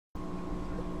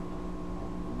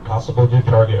Possible new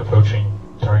target approaching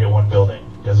target 1 building.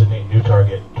 Designate new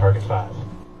target, target 5.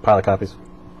 Pilot copies.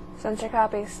 Sensor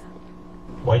copies.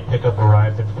 White pickup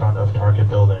arrived in front of target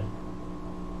building.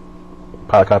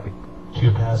 Pilot copy.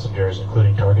 2 passengers,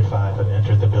 including target 5, have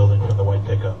entered the building from the white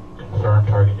pickup. Confirm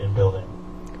target in building.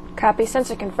 Copy.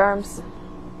 Sensor confirms.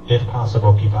 If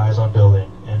possible, keep eyes on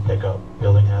building and pickup.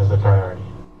 Building has the priority.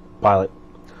 Pilot.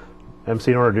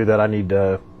 MC, in order to do that, I need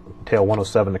tail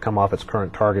 107 to come off its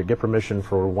current target. Get permission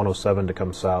for 107 to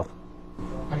come south.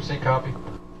 MC, copy.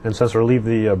 And sensor, leave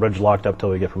the bridge locked up till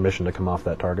we get permission to come off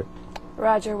that target.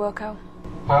 Roger, Wilco.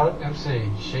 Pilot, MC,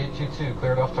 Shade 2-2,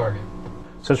 cleared off target.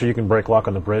 Sensor, you can break lock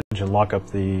on the bridge and lock up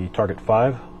the target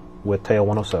 5 with tail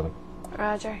 107.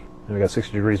 Roger. And we got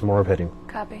 60 degrees more of heading.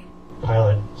 Copy.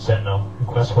 Pilot, Sentinel,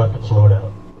 request weapons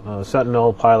loadout.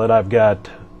 Sentinel, pilot, I've got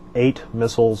 8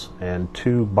 missiles and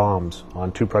 2 bombs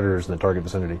on 2 predators in the target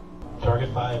vicinity.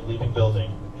 Target 5 leaving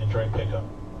building, entering pickup.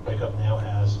 Pickup now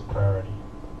has priority.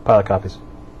 Pilot copies.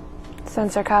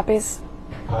 Sensor copies.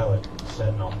 Pilot,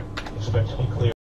 Sentinel, expect to be clear.